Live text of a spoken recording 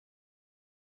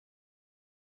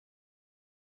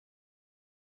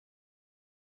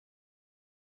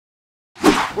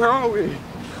Where are we?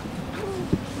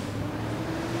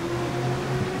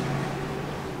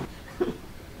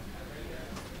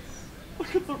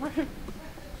 Look at the ramp.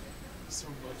 So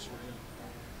much ramp.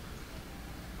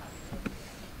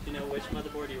 Do you know which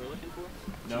motherboard you were looking for?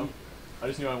 No. I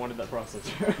just knew I wanted that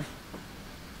processor.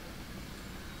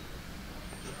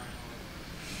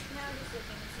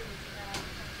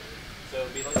 So we'll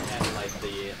be looking at like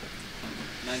the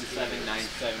 970,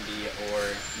 970, or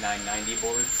 990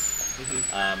 boards.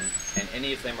 And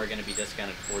any of them are going to be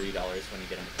discounted $40 when you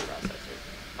get them with the processor.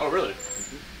 Oh, really?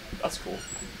 That's cool.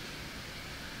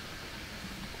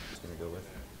 Just gonna go with.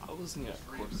 I was looking at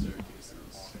Corsair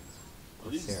cases.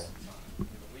 Corsair.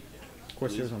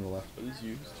 Corsair's on the left. Are these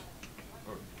used?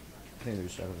 Or I think they're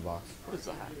just out of the box. what is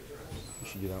that? You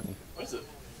should do that one. What is it?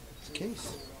 It's a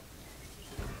case.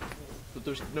 But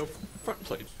there's no front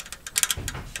plate.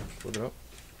 Flip it up.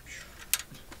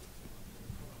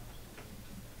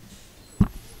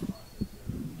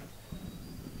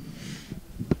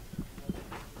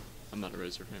 I'm not a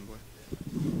Razer fanboy.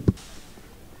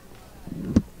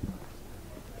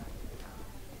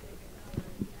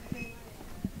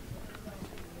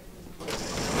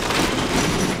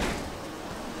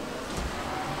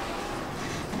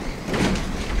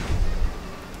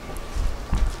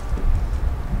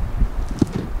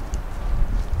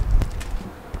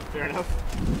 Fair enough.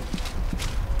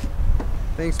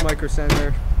 Thanks, Micro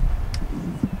Center.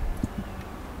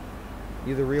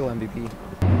 You're the real MVP.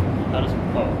 That is.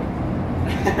 Oh.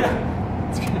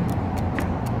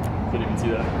 Couldn't even see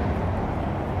that.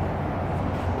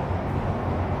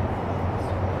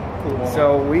 Cool.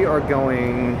 So we are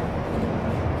going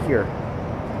here.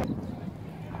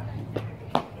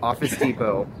 Office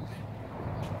Depot.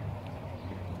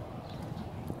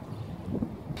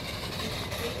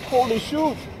 Holy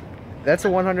shoot! That's a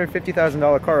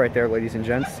 $150,000 car right there, ladies and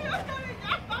gents.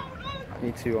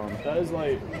 Need to That is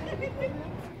like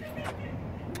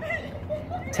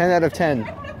 10 out of 10.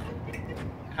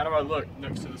 how do I look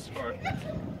next to this car?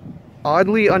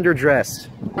 Oddly underdressed.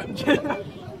 Hair,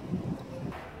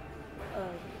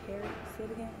 say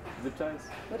it again. Zip ties?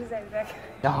 What is that exactly?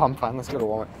 No, I'm fine. Let's go to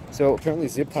Walmart. So apparently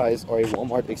zip ties are a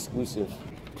Walmart exclusive.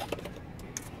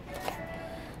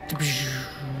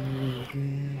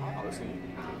 Honestly,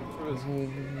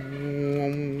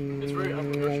 it's very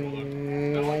unprofessional look. I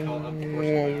don't like how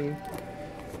unproportional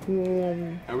they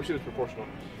are. I wish it was proportional.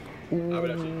 I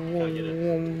would actually kind of get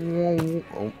it.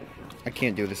 Oh, I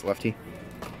can't do this, lefty.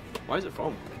 Why is it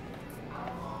foam?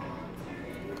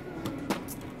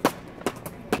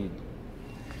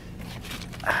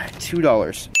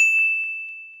 $2.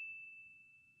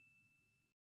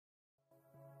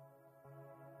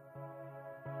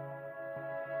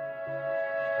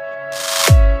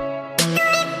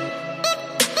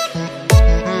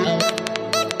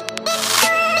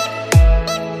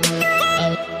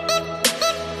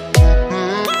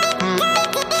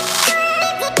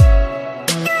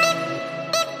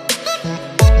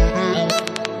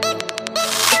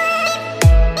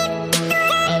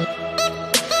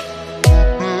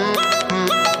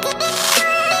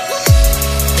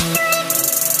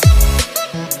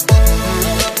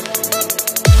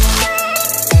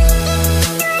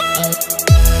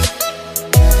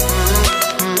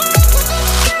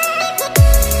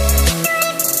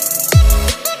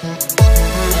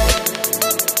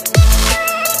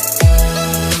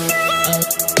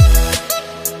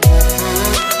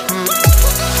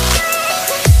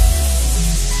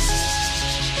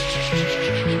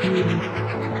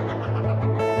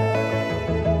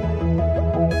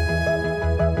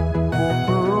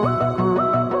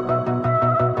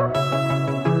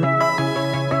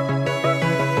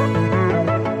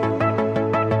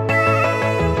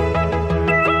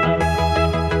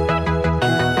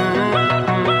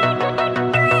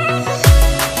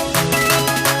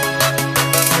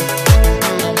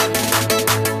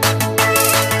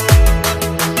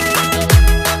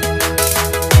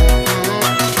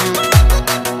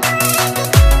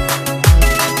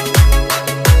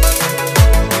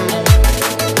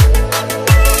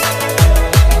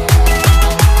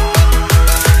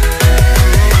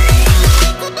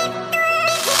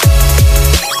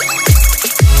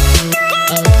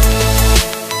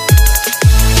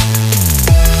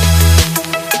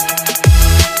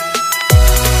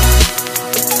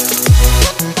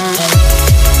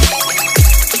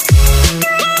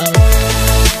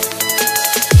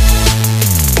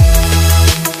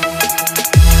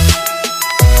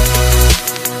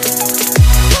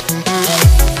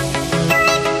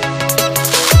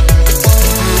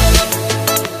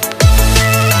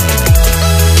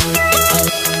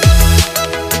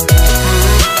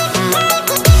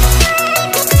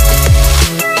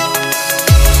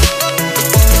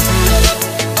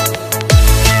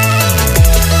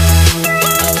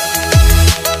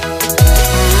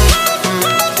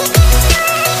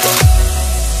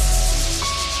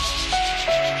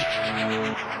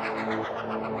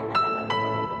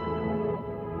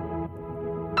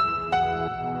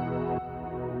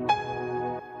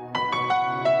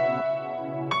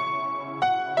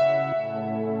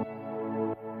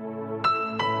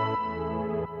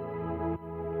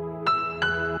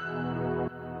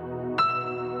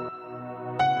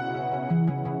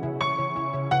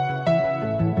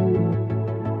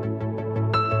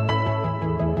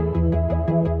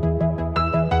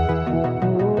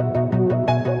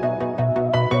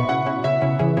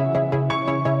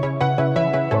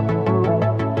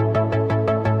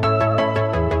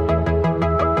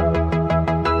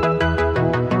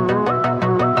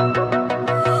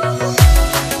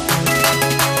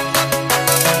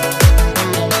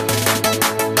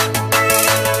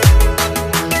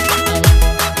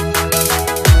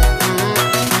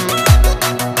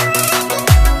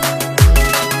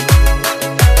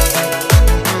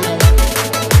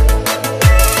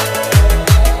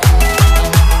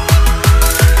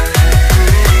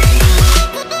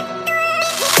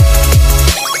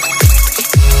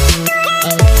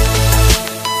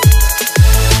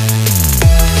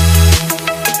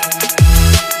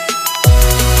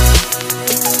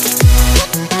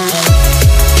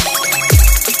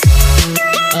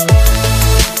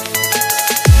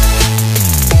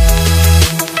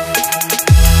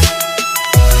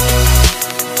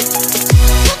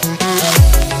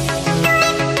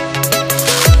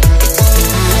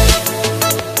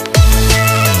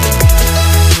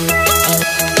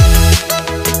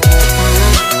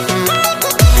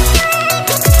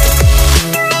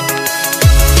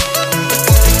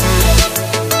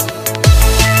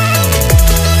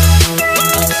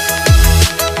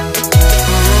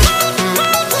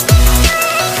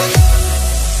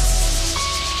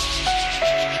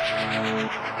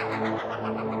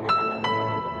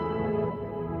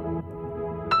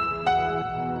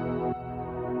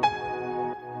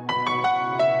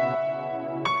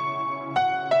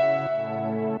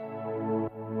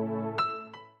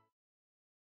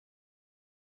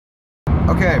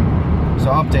 Okay, so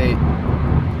update.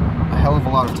 A hell of a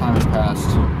lot of time has passed.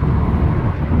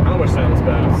 How much time has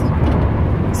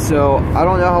passed? So I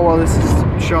don't know how well this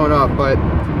is showing up, but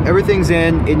everything's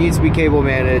in. It needs to be cable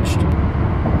managed.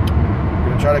 I'm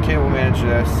gonna try to cable manage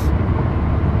this,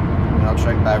 and I'll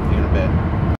check back with you in a bit.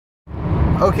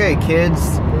 Okay,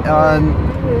 kids.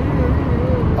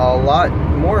 A lot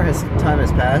more time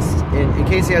has passed. In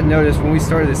case you hadn't noticed, when we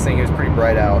started this thing, it was pretty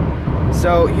bright out.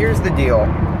 So here's the deal.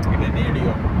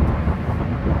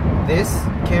 This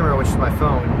camera, which is my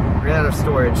phone, ran out of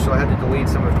storage, so I had to delete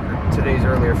some of today's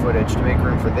earlier footage to make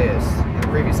room for this in the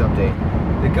previous update.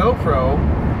 The GoPro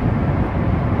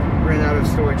ran out of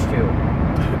storage too.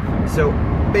 So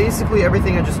basically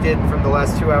everything I just did from the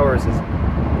last 2 hours is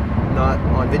not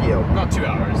on video. Not 2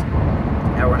 hours.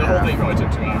 Hour and a The whole half. thing probably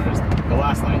took 2 hours. The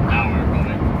last like hour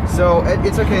probably. So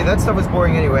it's okay, that stuff was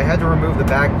boring anyway. I had to remove the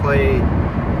back plate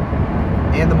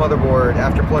and the motherboard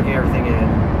after plugging everything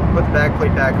in. Put the back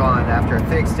plate back on after I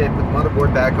fixed it, put the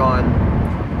motherboard back on,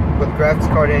 put the graphics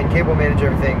card in, cable manage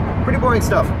everything. Pretty boring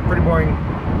stuff, pretty boring.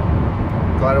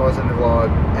 Glad it wasn't in the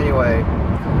vlog. Anyway,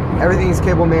 everything's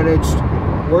cable managed.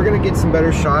 We're gonna get some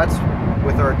better shots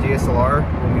with our DSLR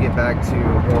when we get back to,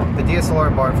 well, the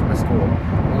DSLR borrowed from the school,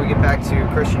 when we get back to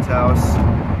Christian's house.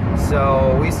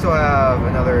 So we still have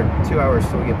another 2 hours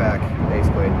till we get back,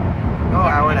 basically. Oh,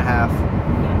 hour and a half.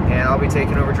 And I'll be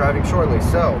taking over driving shortly.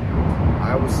 So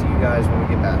I will see you guys when we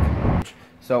get back.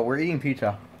 So we're eating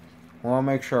pizza. We want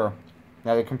to make sure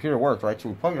that the computer works, right? So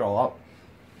we plug it all up.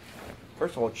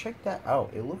 First of all, check that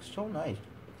out. It looks so nice.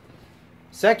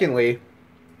 Secondly,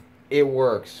 it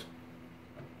works.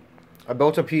 I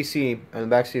built a PC in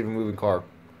the backseat of a moving car,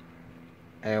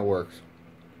 and it works.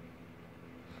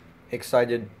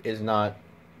 Excited is not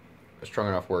a strong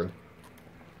enough word.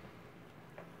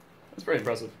 That's pretty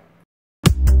impressive.